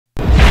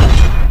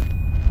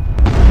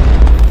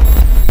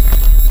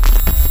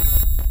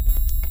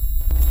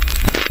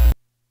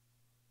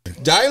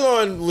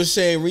Dylon was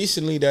saying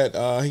recently that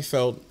he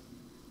felt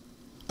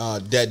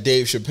that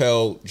Dave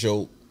Chappelle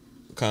joke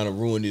kind of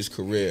ruined his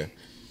career.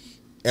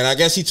 And I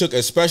guess he took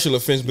a special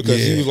offense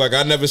because he was like,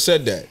 I never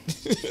said that.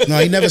 No,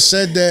 he never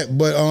said that.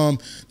 But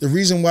the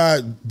reason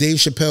why Dave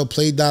Chappelle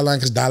played Dylon,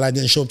 because Dylon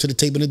didn't show up to the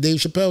tape in the Dave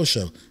Chappelle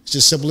show. It's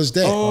just simple as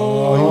that.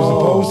 Oh, he was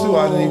supposed to?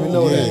 I didn't even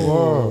know that.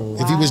 Whoa.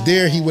 If he was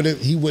there, he would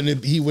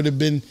have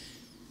been.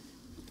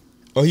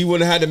 Oh, he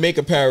wouldn't have had to make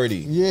a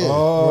parody. Yeah.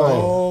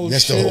 Oh,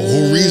 that's the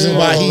whole reason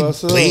why he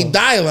played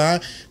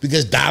Dylon,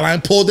 because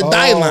Dylon pulled the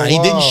Dylon. He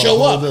didn't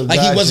show up. Like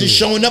he wasn't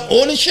showing up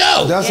on the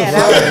show. That's a fact.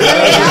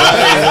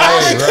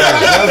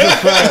 That's a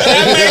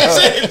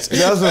fact.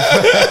 That's a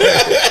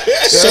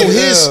fact.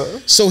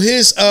 So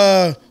his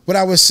what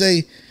I would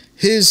say,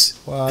 his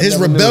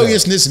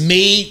rebelliousness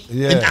made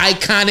an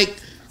iconic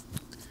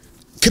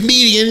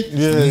comedian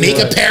make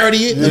a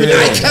parody of an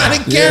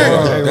iconic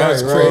character.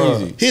 That's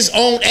crazy. His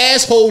own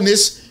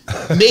assholeness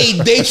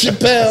made Dave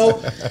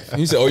Chappelle.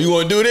 He said, "Oh, you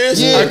want to do this?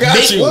 Yeah, I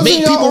got you."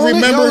 Make people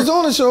remember. He was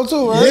on the show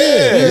too, right?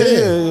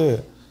 Yeah.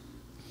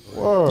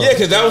 Yeah,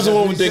 because that was the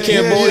one with the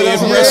Cambodian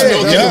breast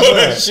milk and all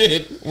that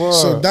shit.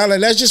 So Dylon,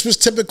 that just was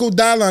typical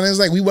Dylon. It was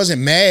like we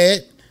wasn't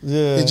mad.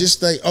 Yeah. It's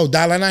just like, oh,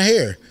 Dylon not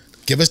here.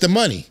 Give us the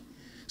money.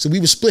 So we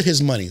would split his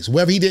money. So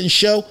wherever he didn't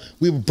show,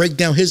 we would break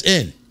down his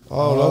end.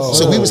 Oh, that's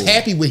so we was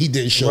happy when he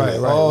didn't show up.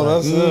 Oh,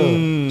 that's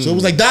it. So it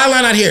was like,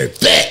 Dylon out here,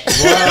 bet.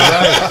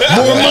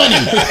 More money.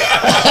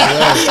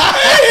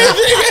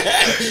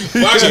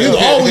 So we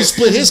would always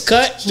split his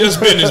cut. Just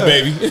business,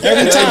 baby.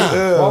 Every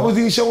time. Why was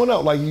he showing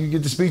up? Like, you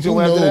get to speak to him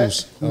after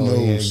that? Who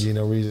knows? Yeah,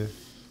 no reason.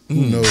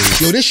 Who knows?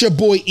 Yo, this your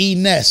boy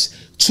Ness,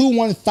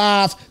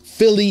 215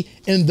 Philly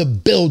in the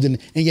building,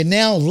 and you're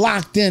now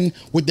locked in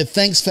with the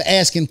Thanks for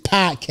Asking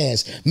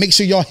podcast. Make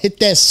sure y'all hit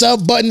that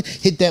sub button,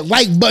 hit that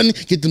like button,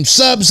 get them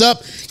subs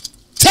up,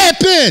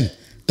 tap in.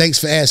 Thanks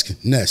for asking,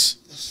 Ness.